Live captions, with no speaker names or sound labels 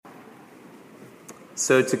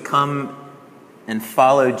So to come and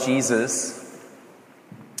follow Jesus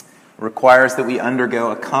requires that we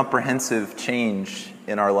undergo a comprehensive change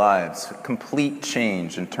in our lives, a complete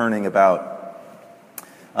change and turning about.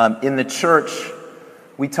 In the church,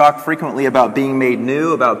 we talk frequently about being made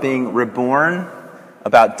new, about being reborn,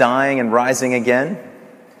 about dying and rising again.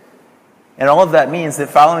 And all of that means that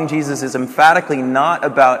following Jesus is emphatically not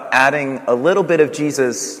about adding a little bit of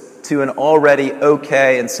Jesus to an already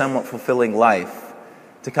okay and somewhat fulfilling life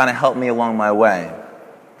to kind of help me along my way,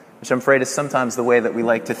 which I'm afraid is sometimes the way that we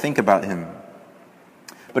like to think about him.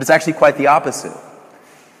 But it's actually quite the opposite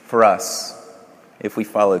for us if we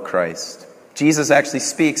follow Christ. Jesus actually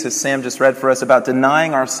speaks, as Sam just read for us, about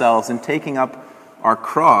denying ourselves and taking up our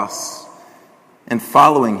cross and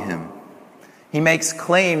following him. He makes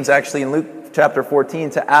claims, actually, in Luke chapter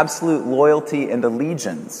 14 to absolute loyalty and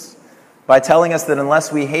allegiance by telling us that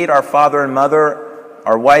unless we hate our father and mother,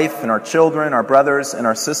 our wife and our children, our brothers and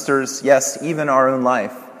our sisters, yes, even our own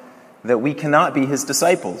life, that we cannot be his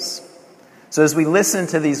disciples. So as we listen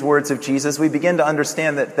to these words of Jesus, we begin to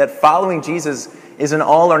understand that following Jesus is an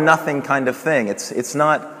all or nothing kind of thing. It's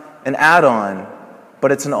not an add-on,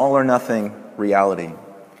 but it's an all or nothing reality.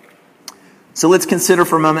 So let's consider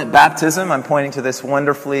for a moment baptism. I'm pointing to this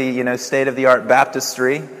wonderfully, state-of-the-art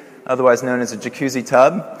baptistry, otherwise known as a jacuzzi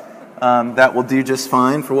tub. That will do just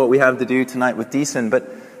fine for what we have to do tonight with Deason.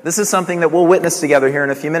 But this is something that we'll witness together here in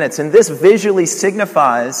a few minutes. And this visually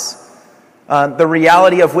signifies the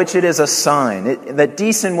reality of which it is a sign. That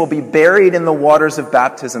Deason will be buried in the waters of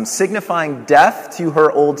baptism, signifying death to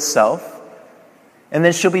her old self. And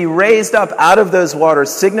then she'll be raised up out of those waters,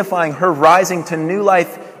 signifying her rising to new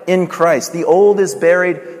life in Christ. The old is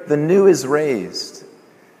buried, the new is raised.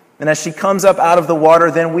 And as she comes up out of the water,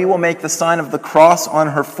 then we will make the sign of the cross on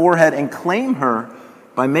her forehead and claim her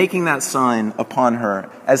by making that sign upon her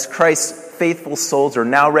as Christ's faithful soldier,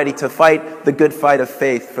 now ready to fight the good fight of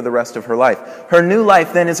faith for the rest of her life. Her new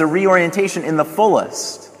life then is a reorientation in the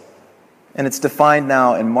fullest. And it's defined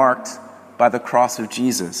now and marked by the cross of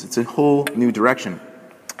Jesus. It's a whole new direction.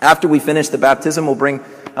 After we finish the baptism,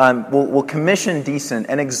 we'll commission Deason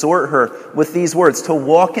and exhort her with these words, to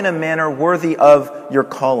walk in a manner worthy of your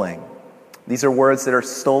calling. These are words that are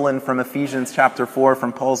stolen from Ephesians chapter 4,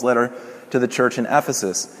 from Paul's letter to the church in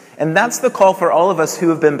Ephesus. And that's the call for all of us who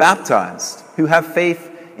have been baptized, who have faith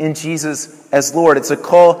in Jesus as Lord. It's a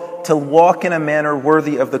call to walk in a manner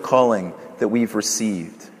worthy of the calling that we've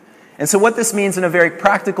received. And so what this means in a very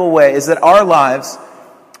practical way is that our lives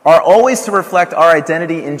are always to reflect our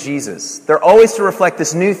identity in Jesus. They're always to reflect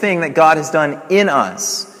this new thing that God has done in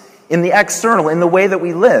us, in the external, in the way that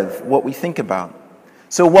we live, what we think about.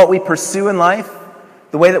 So what we pursue in life,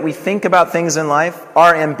 the way that we think about things in life,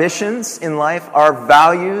 our ambitions in life, our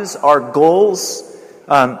values, our goals,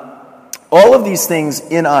 all of these things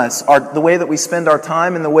in us are the way that we spend our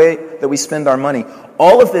time and the way that we spend our money.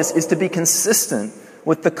 All of this is to be consistent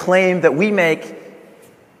with the claim that we make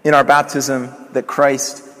in our baptism that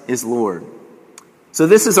Christ is Lord. So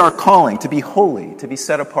this is our calling, to be holy, to be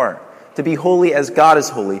set apart, to be holy as God is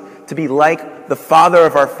holy, to be like the father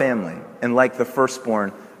of our family and like the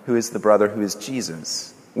firstborn who is the brother who is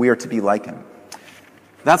Jesus. We are to be like him.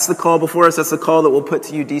 That's the call before us. That's the call that we'll put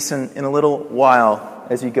to you, Deason, in a little while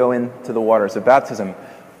as you go into the waters of baptism.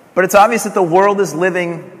 But it's obvious that the world is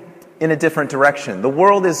living in a different direction. The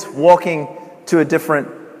world is walking to a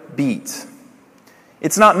different beat.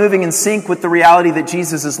 It's not moving in sync with the reality that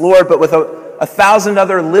Jesus is Lord, but with a thousand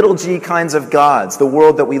other little g kinds of gods, the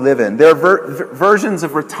world that we live in. There are versions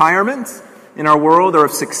of retirement in our world, or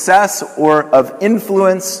of success, or of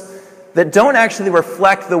influence, that don't actually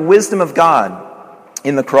reflect the wisdom of God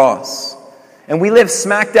in the cross. And we live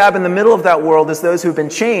smack dab in the middle of that world as those who've been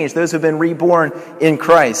changed, those who've been reborn in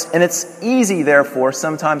Christ. And it's easy, therefore,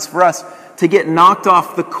 sometimes for us to get knocked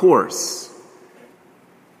off the course,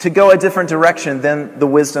 to go a different direction than the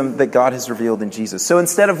wisdom that God has revealed in Jesus. So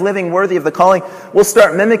instead of living worthy of the calling, we'll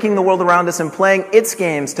start mimicking the world around us and playing its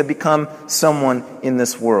games to become someone in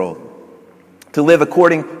this world. To live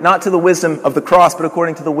according, not to the wisdom of the cross, but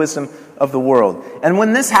according to the wisdom of the world. And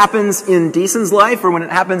when this happens in Deason's life, or when it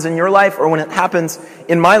happens in your life, or when it happens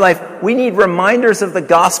in my life, we need reminders of the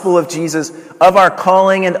gospel of Jesus, of our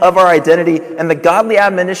calling and of our identity, and the godly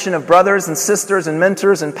admonition of brothers and sisters and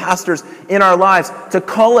mentors and pastors in our lives to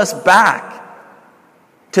call us back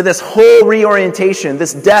to this whole reorientation,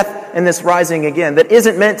 this death and this rising again, that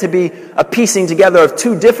isn't meant to be a piecing together of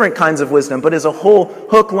two different kinds of wisdom, but is a whole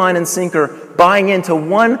hook, line, and sinker, buying into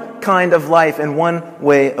one kind of life and one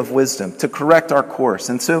way of wisdom to correct our course.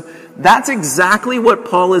 And so that's exactly what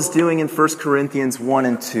Paul is doing in 1 Corinthians 1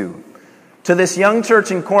 and 2. to this young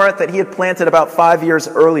church in Corinth that he had planted about 5 years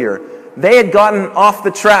earlier. They had gotten off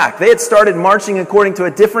the track. They had started marching according to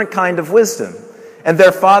a different kind of wisdom. And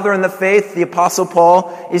their father in the faith, the Apostle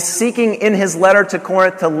Paul, is seeking in his letter to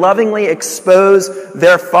Corinth to lovingly expose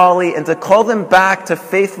their folly and to call them back to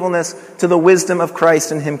faithfulness to the wisdom of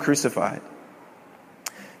Christ and him crucified.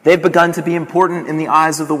 They've begun to be important in the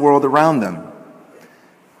eyes of the world around them.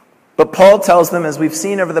 But Paul tells them, as we've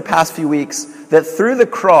seen over the past few weeks, that through the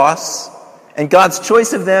cross and God's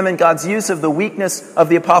choice of them and God's use of the weakness of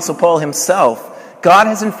the Apostle Paul himself, God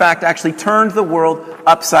has in fact actually turned the world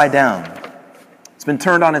upside down. It's been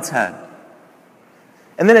turned on its head.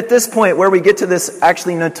 And then at this point, where we get to this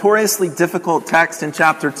actually notoriously difficult text in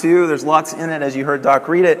chapter 2, there's lots in it, as you heard Doc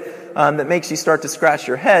read it, that makes you start to scratch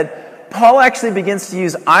your head. Paul actually begins to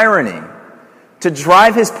use irony to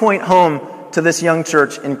drive his point home to this young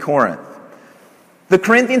church in Corinth. The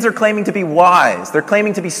Corinthians are claiming to be wise. They're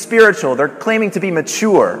claiming to be spiritual. They're claiming to be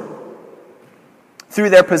mature through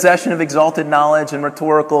their possession of exalted knowledge and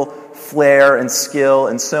rhetorical flair and skill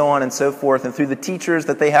and so on and so forth, and through the teachers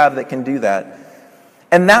that they have that can do that.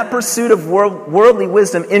 And that pursuit of worldly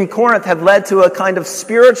wisdom in Corinth had led to a kind of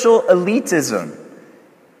spiritual elitism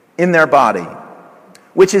in their body,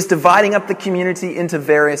 which is dividing up the community into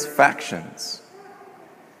various factions.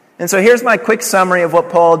 And so here's my quick summary of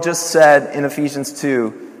what Paul just said in Ephesians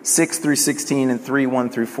 2, 6 through 16 and 3, 1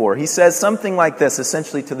 through 4. He says something like this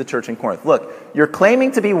essentially to the church in Corinth. Look, you're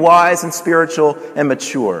claiming to be wise and spiritual and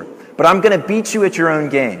mature, but I'm going to beat you at your own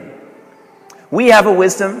game. We have a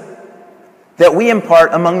wisdom that we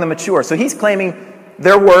impart among the mature. So he's claiming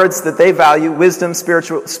their words that they value, wisdom,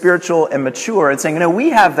 spiritual and mature, and saying, no, we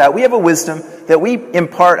have that. We have a wisdom that we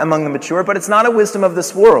impart among the mature, but it's not a wisdom of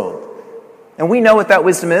this world. And we know what that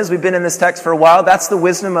wisdom is. We've been in this text for a while. That's the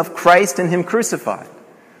wisdom of Christ and him crucified.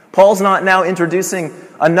 Paul's not now introducing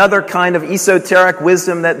another kind of esoteric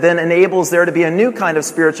wisdom that then enables there to be a new kind of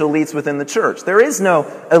spiritual elites within the church. There is no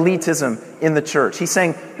elitism in the church. He's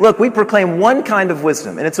saying, look, we proclaim one kind of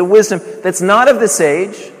wisdom, and it's a wisdom that's not of this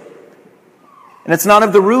age, and it's not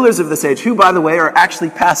of the rulers of this age, who, by the way, are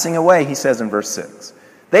actually passing away, he says in verse 6.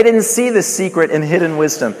 They didn't see the secret and hidden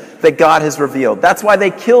wisdom that God has revealed. That's why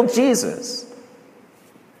they killed Jesus.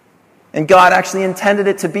 And God actually intended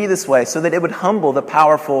it to be this way so that it would humble the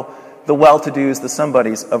powerful, the well-to-dos, the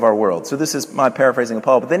somebodies of our world. So this is my paraphrasing of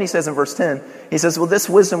Paul. But then he says in verse 10, he says, well, this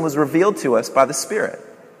wisdom was revealed to us by the Spirit.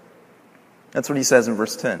 That's what he says in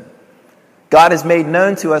verse 10. God has made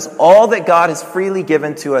known to us all that God has freely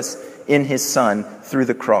given to us in his Son through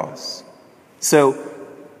the cross. So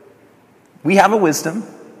we have a wisdom.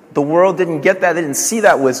 The world didn't get that. They didn't see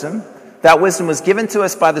that wisdom. That wisdom was given to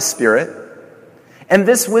us by the Spirit. And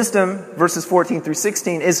this wisdom, verses 14 through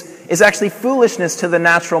 16, is actually foolishness to the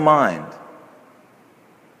natural mind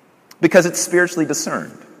because it's spiritually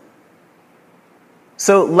discerned.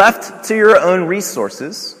 So left to your own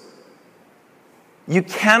resources, you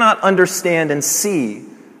cannot understand and see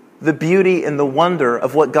the beauty and the wonder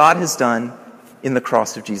of what God has done in the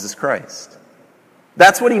cross of Jesus Christ.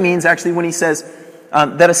 That's what he means actually when he says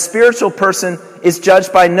that a spiritual person is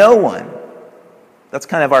judged by no one. That's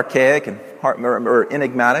kind of archaic and or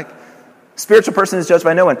enigmatic. Spiritual person is judged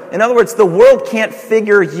by no one. In other words, the world can't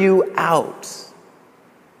figure you out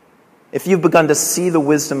if you've begun to see the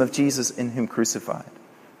wisdom of Jesus in him crucified.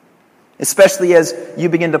 Especially as you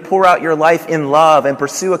begin to pour out your life in love and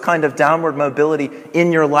pursue a kind of downward mobility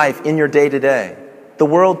in your life, in your day-to-day. The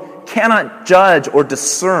world cannot judge or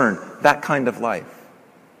discern that kind of life.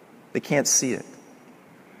 They can't see it.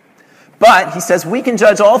 But, he says, we can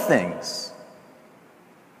judge all things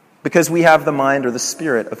because we have the mind or the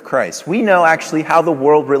Spirit of Christ. We know actually how the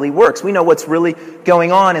world really works. We know what's really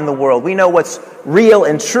going on in the world. We know what's real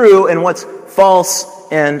and true and what's false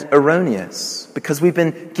and erroneous because we've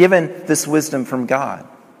been given this wisdom from God.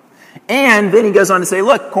 And then he goes on to say,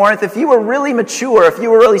 look, Corinth, if you were really mature, if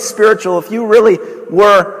you were really spiritual, if you really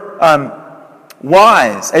were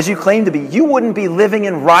wise, as you claim to be, you wouldn't be living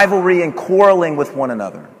in rivalry and quarreling with one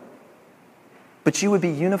another. But you would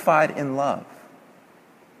be unified in love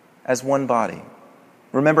as one body.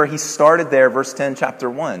 Remember, he started there, verse 10, chapter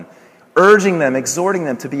 1, urging them, exhorting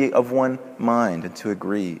them to be of one mind and to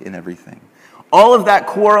agree in everything. All of that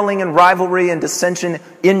quarreling and rivalry and dissension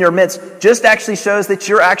in your midst just actually shows that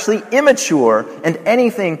you're actually immature and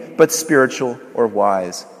anything but spiritual or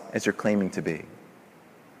wise as you're claiming to be.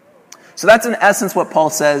 So that's in essence what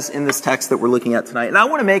Paul says in this text that we're looking at tonight. And I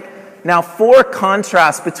want to make now 4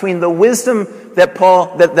 contrasts between the wisdom that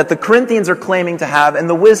that the Corinthians are claiming to have and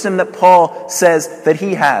the wisdom that Paul says that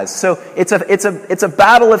he has. So it's a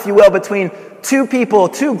battle, if you will, between two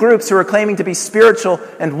groups who are claiming to be spiritual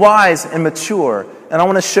and wise and mature. And I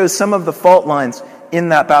want to show some of the fault lines in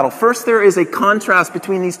that battle. First, there is a contrast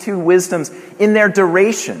between these two wisdoms in their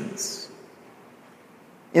durations.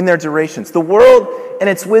 The world and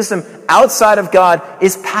its wisdom outside of God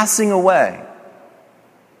is passing away.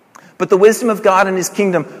 But the wisdom of God and His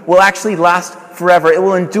kingdom will actually last forever. It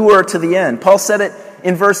will endure to the end. Paul said it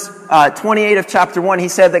in verse 28 of chapter 1. He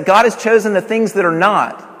said that God has chosen the things that are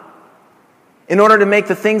not in order to make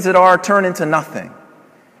the things that are turn into nothing.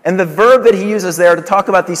 And the verb that he uses there to talk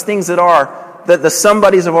about these things that are, the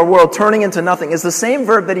somebodies of our world turning into nothing, is the same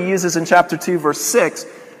verb that he uses in chapter 2, verse 6,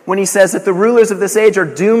 when he says that the rulers of this age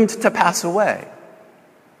are doomed to pass away.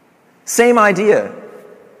 Same idea.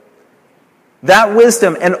 That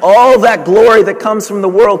wisdom and all that glory that comes from the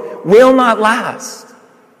world will not last.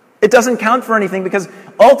 It doesn't count for anything because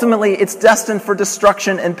ultimately it's destined for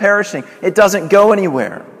destruction and perishing. It doesn't go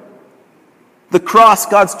anywhere. The cross,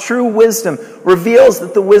 God's true wisdom, reveals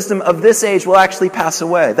that the wisdom of this age will actually pass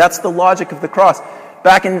away. That's the logic of the cross.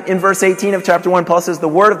 Back in verse 18 of chapter 1, Paul says, the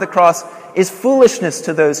word of the cross is foolishness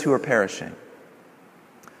to those who are perishing.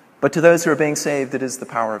 But to those who are being saved, it is the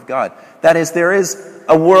power of God. That is, there is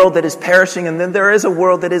a world that is perishing, and then there is a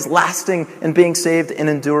world that is lasting and being saved and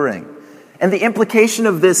enduring. And the implication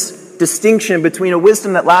of this distinction between a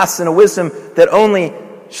wisdom that lasts and a wisdom that only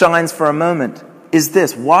shines for a moment is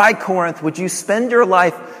this: why, Corinth, would you spend your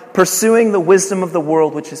life pursuing the wisdom of the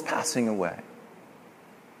world which is passing away?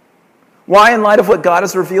 Why, in light of what God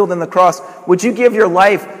has revealed in the cross, would you give your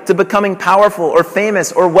life to becoming powerful or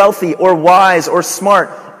famous or wealthy or wise or smart?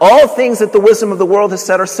 All things that the wisdom of the world has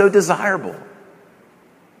said are so desirable.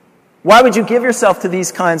 Why would you give yourself to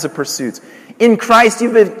these kinds of pursuits? In Christ,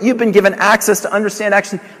 you've been given access to understand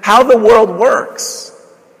actually how the world works.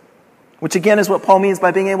 Which again is what Paul means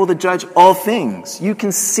by being able to judge all things. You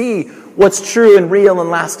can see what's true and real and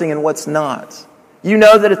lasting and what's not. You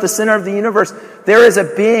know that at the center of the universe, there is a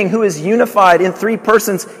being who is unified in three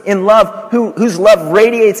persons in love, whose love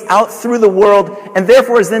radiates out through the world and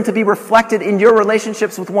therefore is then to be reflected in your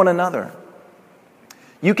relationships with one another.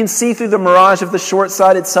 You can see through the mirage of the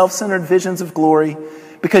short-sighted, self-centered visions of glory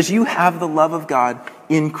because you have the love of God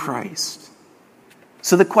in Christ.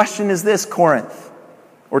 So the question is this, Corinth,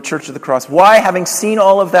 or Church of the Cross, why, having seen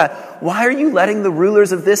all of that, why are you letting the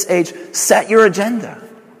rulers of this age set your agenda?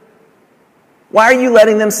 Why are you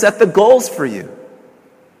letting them set the goals for you?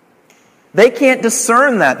 They can't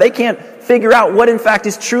discern that. They can't figure out what in fact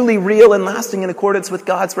is truly real and lasting in accordance with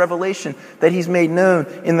God's revelation that He's made known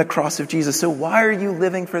in the cross of Jesus. So why are you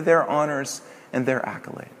living for their honors and their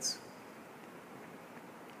accolades?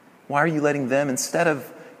 Why are you letting them, instead of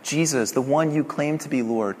Jesus, the one you claim to be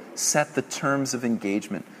Lord, set the terms of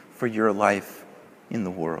engagement for your life in the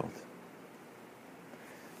world?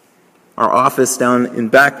 Our office down in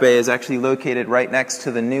Back Bay is actually located right next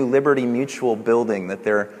to the new Liberty Mutual building that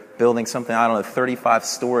they're building, something, 35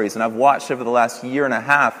 stories. And I've watched over the last year and a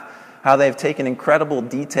half how they've taken incredible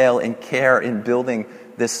detail and care in building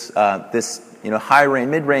this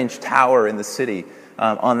mid-range tower in the city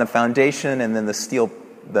on the foundation and then the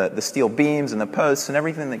steel beams and the posts and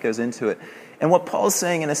everything that goes into it. And what Paul's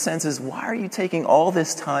saying in a sense is, why are you taking all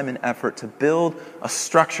this time and effort to build a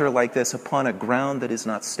structure like this upon a ground that is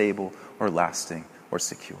not stable or lasting or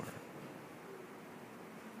secure?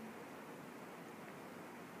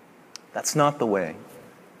 That's not the way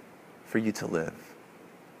for you to live.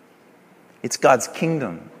 It's God's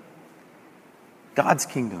kingdom. God's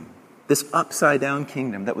kingdom. This upside-down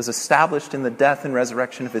kingdom that was established in the death and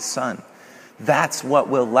resurrection of His Son. That's what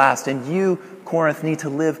will last. And you, Corinth, need to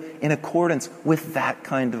live in accordance with that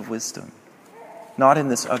kind of wisdom, not in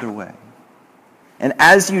this other way. And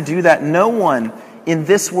as you do that, no one in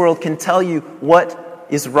this world can tell you what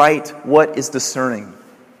is right, what is discerning.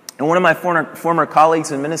 And one of my former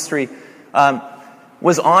colleagues in ministry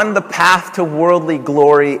was on the path to worldly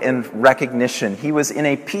glory and recognition. He was in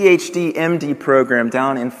a PhD, MD program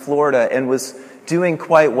down in Florida and was doing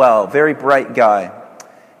quite well, very bright guy.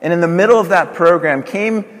 And in the middle of that program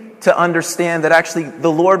came to understand that actually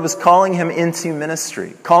the Lord was calling him into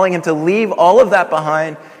ministry, calling him to leave all of that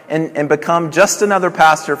behind and become just another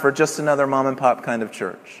pastor for just another mom and pop kind of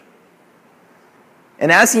church.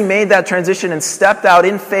 And as he made that transition and stepped out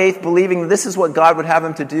in faith, believing this is what God would have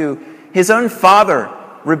him to do, his own father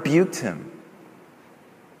rebuked him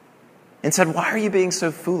and said, "Why are you being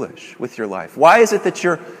so foolish with your life? Why is it that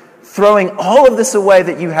you're throwing all of this away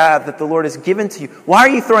that you have, that the Lord has given to you? Why are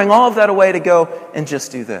you throwing all of that away to go and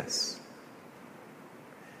just do this?"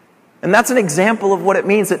 And that's an example of what it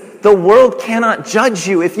means that the world cannot judge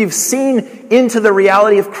you. If you've seen into the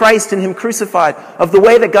reality of Christ and Him crucified, of the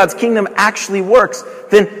way that God's kingdom actually works,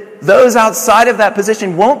 then those outside of that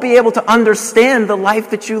position won't be able to understand the life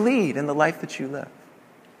that you lead and the life that you live.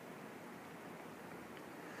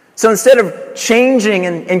 So instead of changing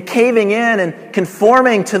and caving in and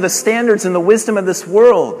conforming to the standards and the wisdom of this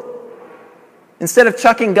world, instead of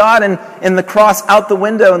chucking God and the cross out the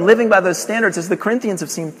window and living by those standards, as the Corinthians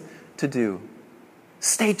have seemed to do,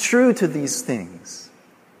 stay true to these things.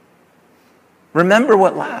 Remember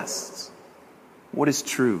what lasts, what is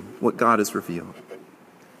true, what God has revealed.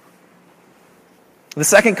 The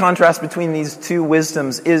second contrast between these two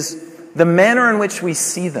wisdoms is the manner in which we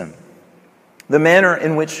see them. The manner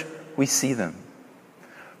in which we see them.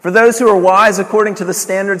 For those who are wise according to the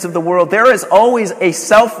standards of the world, there is always a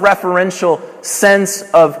self-referential sense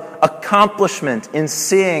of accomplishment in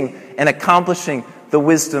seeing and accomplishing the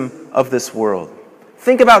wisdom of this world.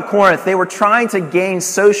 Think about Corinth. They were trying to gain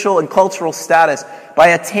social and cultural status by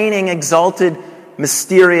attaining exalted,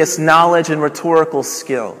 mysterious knowledge and rhetorical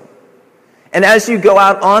skill. And as you go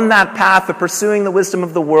out on that path of pursuing the wisdom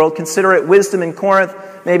of the world, consider it wisdom in Corinth,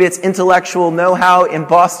 maybe it's intellectual know-how in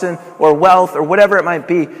Boston, or wealth, or whatever it might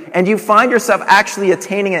be, and you find yourself actually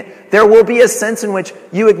attaining it, there will be a sense in which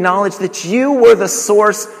you acknowledge that you were the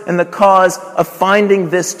source and the cause of finding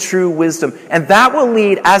this true wisdom. And that will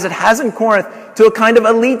lead, as it has in Corinth, to a kind of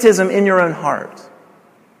elitism in your own heart.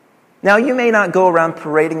 Now, you may not go around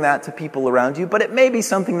parading that to people around you, but it may be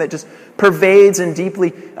something that just pervades and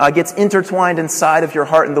deeply gets intertwined inside of your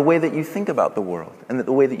heart in the way that you think about the world and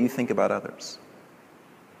the way that you think about others.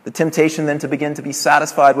 The temptation then to begin to be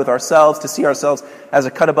satisfied with ourselves, to see ourselves as a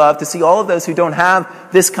cut above, to see all of those who don't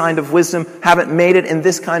have this kind of wisdom, haven't made it in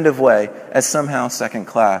this kind of way, as somehow second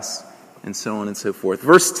class, and so on and so forth.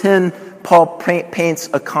 Verse 10, Paul paints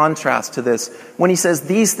a contrast to this when he says,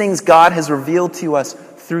 "These things God has revealed to us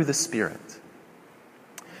through the Spirit."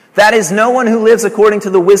 That is, no one who lives according to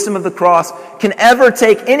the wisdom of the cross can ever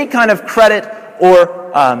take any kind of credit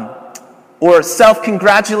or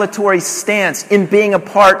self-congratulatory stance in being a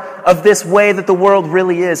part of this way that the world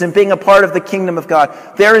really is, and being a part of the kingdom of God.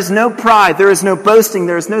 There is no pride, there is no boasting,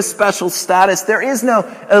 there is no special status, there is no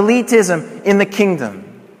elitism in the kingdom.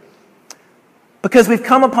 Because we've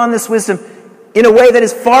come upon this wisdom in a way that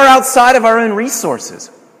is far outside of our own resources.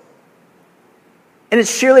 And it's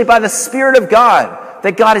surely by the Spirit of God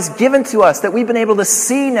that God has given to us, that we've been able to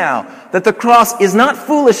see now that the cross is not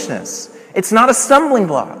foolishness. It's not a stumbling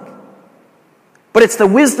block. But it's the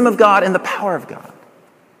wisdom of God and the power of God.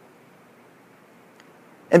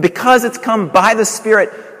 And because it's come by the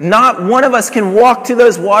Spirit, not one of us can walk to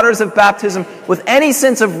those waters of baptism with any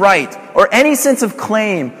sense of right, or any sense of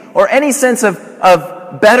claim, or any sense of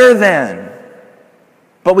better than.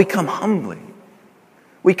 But we come humbly.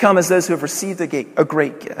 We come as those who have received a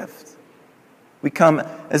great gift. We come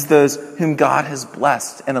as those whom God has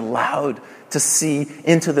blessed and allowed to see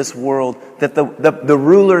into this world that the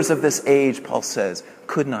rulers of this age, Paul says,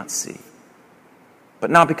 could not see.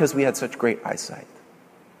 But not because we had such great eyesight,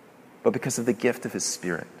 but because of the gift of His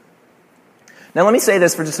Spirit. Now let me say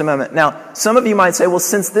this for just a moment. Now, some of you might say, well,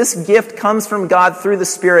 since this gift comes from God through the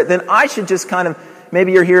Spirit, then I should just kind of,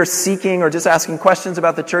 maybe you're here seeking or just asking questions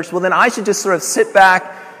about the church, well, then I should just sort of sit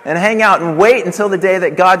back and hang out and wait until the day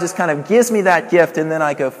that God just kind of gives me that gift, and then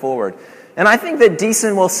I go forward. And I think that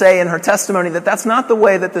Deason will say in her testimony that that's not the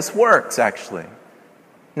way that this works, actually,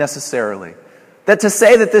 necessarily. That to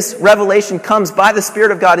say that this revelation comes by the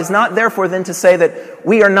Spirit of God is not therefore then to say that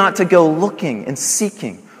we are not to go looking and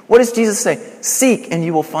seeking. What does Jesus say? Seek and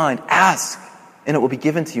you will find. Ask and it will be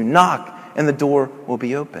given to you. Knock and the door will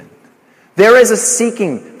be opened. There is a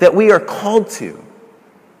seeking that we are called to.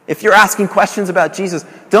 If you're asking questions about Jesus,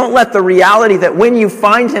 don't let the reality that when you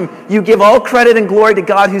find Him, you give all credit and glory to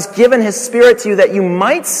God who's given His Spirit to you that you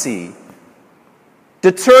might see,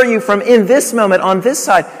 deter you from, in this moment, on this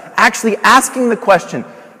side, actually asking the question,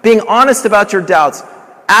 being honest about your doubts,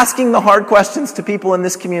 asking the hard questions to people in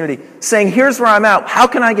this community, saying, here's where I'm at, how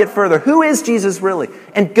can I get further? Who is Jesus really?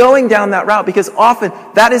 And going down that route, because often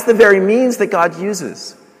that is the very means that God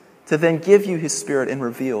uses to then give you His Spirit and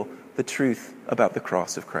reveal the truth about the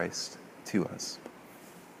cross of Christ to us.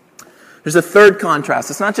 There's a third contrast.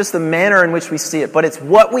 It's not just the manner in which we see it, but it's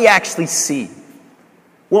what we actually see.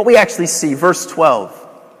 What we actually see. Verse 12.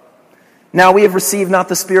 Now we have received not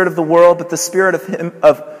the spirit of the world, but the Spirit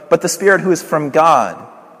but the Spirit who is from God,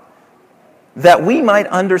 that we might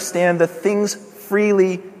understand the things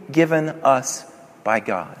freely given us by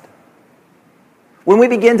God. When we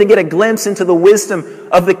begin to get a glimpse into the wisdom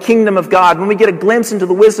of the kingdom of God, when we get a glimpse into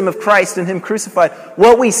the wisdom of Christ and Him crucified,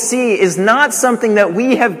 what we see is not something that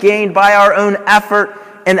we have gained by our own effort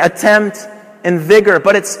and attempt and vigor,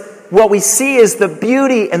 but it's what we see is the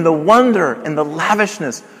beauty and the wonder and the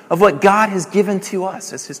lavishness of what God has given to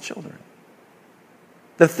us as His children.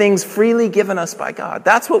 The things freely given us by God.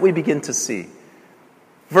 That's what we begin to see.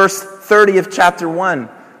 Verse 30 of chapter 1,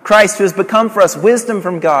 Christ who has become for us wisdom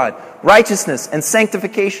from God, righteousness and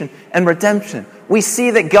sanctification and redemption. We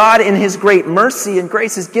see that God in His great mercy and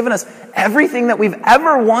grace has given us everything that we've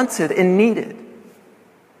ever wanted and needed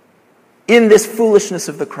in this foolishness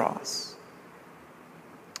of the cross.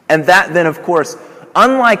 And that then, of course,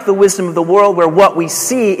 unlike the wisdom of the world, where what we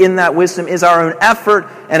see in that wisdom is our own effort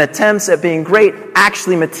and attempts at being great,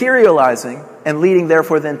 actually materializing and leading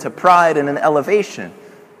therefore then to pride and an elevation.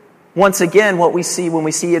 Once again, what we see when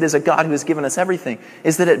we see it as a God who has given us everything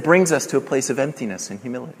is that it brings us to a place of emptiness and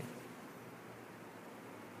humility.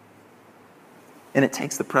 And it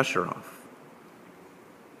takes the pressure off.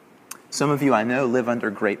 Some of you I know live under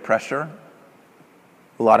great pressure.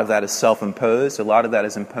 A lot of that is self-imposed. A lot of that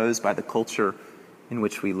is imposed by the culture in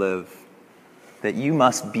which we live. That you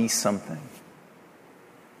must be something.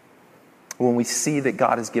 When we see that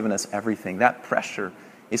God has given us everything, that pressure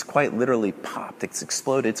is quite literally popped. It's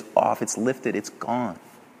exploded. It's off. It's lifted. It's gone.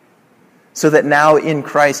 So that now in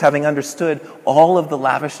Christ, having understood all of the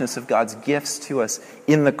lavishness of God's gifts to us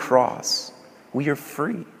in the cross, we are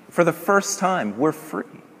free. For the first time, we're free.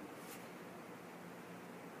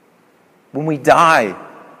 When we die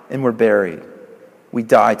and we're buried, we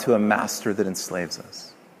die to a master that enslaves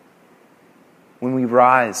us. When we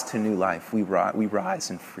rise to new life, we rise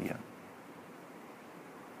in freedom.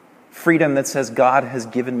 Freedom that says, God has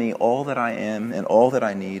given me all that I am and all that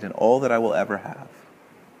I need and all that I will ever have.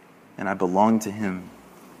 And I belong to Him.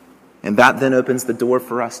 And that then opens the door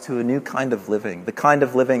for us to a new kind of living, the kind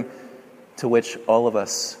of living to which all of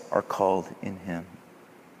us are called in Him.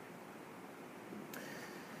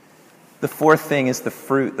 The fourth thing is the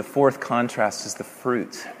fruit. The fourth contrast is the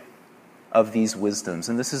fruit of these wisdoms.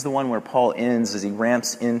 And this is the one where Paul ends as he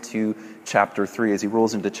ramps into chapter 3, as he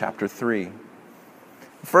rolls into chapter 3.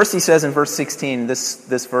 First he says in verse 16,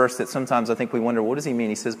 this verse that sometimes I think we wonder, what does he mean?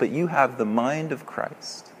 He says, but you have the mind of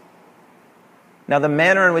Christ. Now the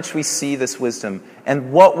manner in which we see this wisdom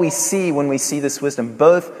and what we see when we see this wisdom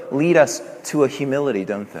both lead us to a humility,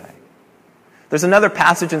 don't they? There's another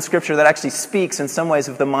passage in Scripture that actually speaks in some ways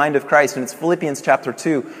of the mind of Christ, and it's Philippians chapter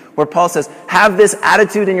 2, where Paul says, have this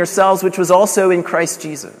attitude in yourselves which was also in Christ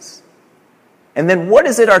Jesus. And then what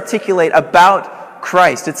does it articulate about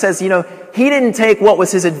Christ? It says, He didn't take what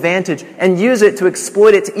was His advantage and use it to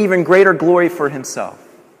exploit it to even greater glory for Himself.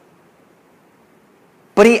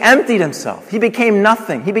 But He emptied Himself. He became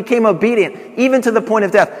nothing. He became obedient, even to the point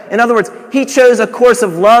of death. In other words, He chose a course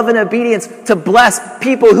of love and obedience to bless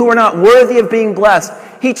people who were not worthy of being blessed.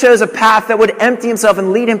 He chose a path that would empty Himself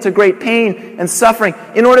and lead Him to great pain and suffering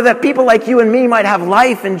in order that people like you and me might have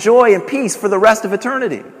life and joy and peace for the rest of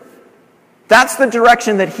eternity. That's the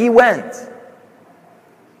direction that He went.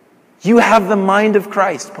 You have the mind of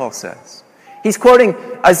Christ, Paul says. He's quoting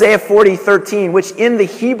Isaiah 40:13, which in the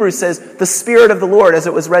Hebrew says, the Spirit of the Lord, as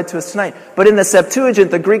it was read to us tonight. But in the Septuagint,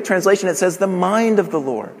 the Greek translation, it says, the mind of the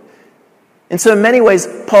Lord. And so in many ways,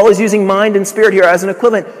 Paul is using mind and spirit here as an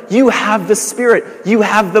equivalent. You have the Spirit. You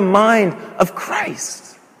have the mind of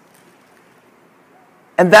Christ.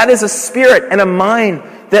 And that is a spirit and a mind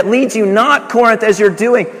that leads you not, Corinth, as you're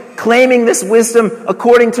doing, claiming this wisdom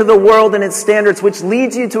according to the world and its standards, which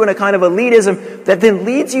leads you to a kind of elitism that then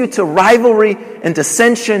leads you to rivalry and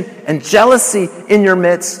dissension and jealousy in your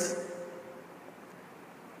midst.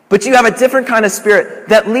 But you have a different kind of spirit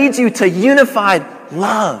that leads you to unified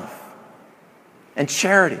love and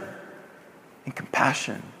charity and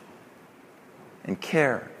compassion and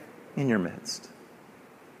care in your midst.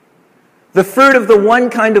 The fruit of the one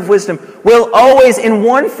kind of wisdom will always, in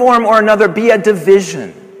one form or another, be a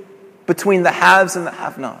division between the haves and the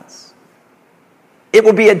have-nots. It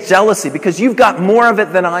will be a jealousy because you've got more of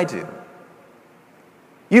it than I do.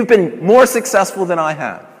 You've been more successful than I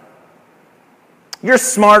have. You're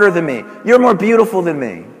smarter than me. You're more beautiful than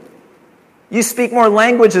me. You speak more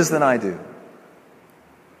languages than I do.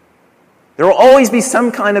 There will always be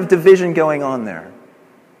some kind of division going on there.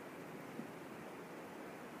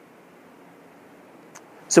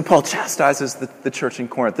 So Paul chastises the church in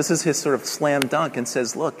Corinth. This is his sort of slam dunk and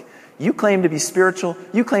says, look, you claim to be spiritual,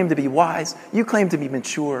 you claim to be wise, you claim to be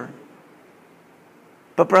mature.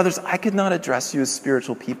 But brothers, I could not address you as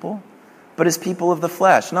spiritual people, but as people of the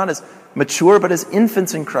flesh, not as mature, but as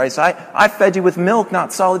infants in Christ. I fed you with milk,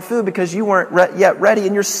 not solid food, because you weren't yet ready,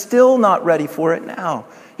 and you're still not ready for it now.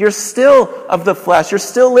 You're still of the flesh. You're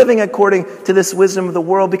still living according to this wisdom of the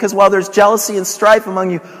world, because while there's jealousy and strife among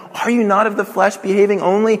you, are you not of the flesh, behaving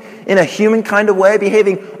only in a human kind of way,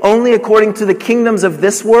 behaving only according to the kingdoms of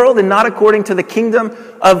this world and not according to the kingdom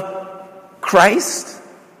of Christ,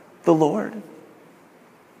 the Lord?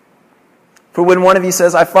 For when one of you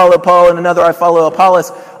says, I follow Paul, and another, I follow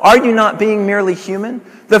Apollos, are you not being merely human?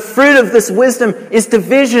 The fruit of this wisdom is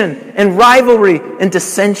division and rivalry and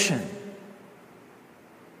dissension.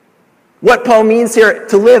 What Paul means here,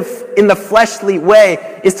 to live in the fleshly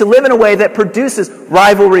way, is to live in a way that produces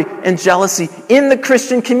rivalry and jealousy in the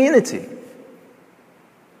Christian community.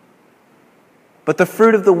 But the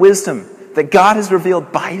fruit of the wisdom that God has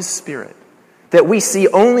revealed by His Spirit, that we see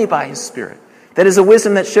only by His Spirit, that is a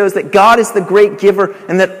wisdom that shows that God is the great giver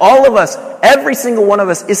and that all of us, every single one of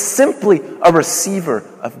us, is simply a receiver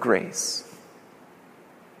of grace.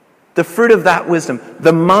 The fruit of that wisdom,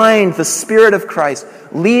 the mind, the Spirit of Christ,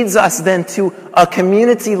 leads us then to a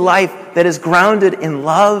community life that is grounded in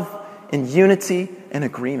love, in unity, and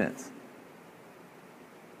agreement.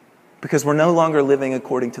 Because we're no longer living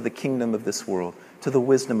according to the kingdom of this world, to the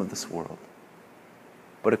wisdom of this world,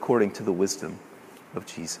 but according to the wisdom of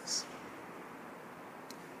Jesus.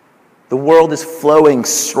 The world is flowing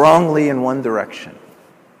strongly in one direction,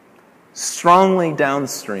 strongly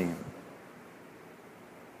downstream.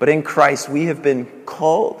 But in Christ, we have been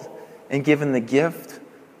called and given the gift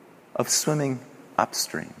of swimming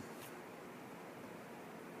upstream,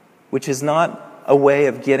 which is not a way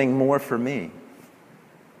of getting more for me,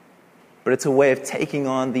 but it's a way of taking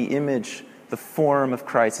on the image, the form of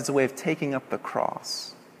Christ. It's a way of taking up the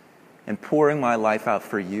cross and pouring my life out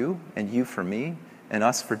for you and you for me and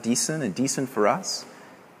us for Deason and Deason for us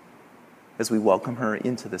as we welcome her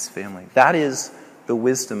into this family. That is the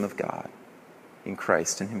wisdom of God in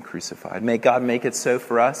Christ and Him crucified. May God make it so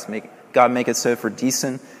for us. May God make it so for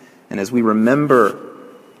Deason. And as we remember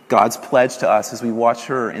God's pledge to us, as we watch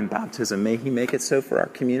her in baptism, may He make it so for our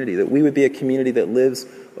community, that we would be a community that lives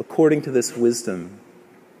according to this wisdom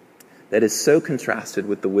that is so contrasted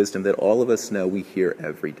with the wisdom that all of us know we hear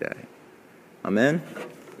every day. Amen?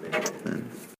 Amen.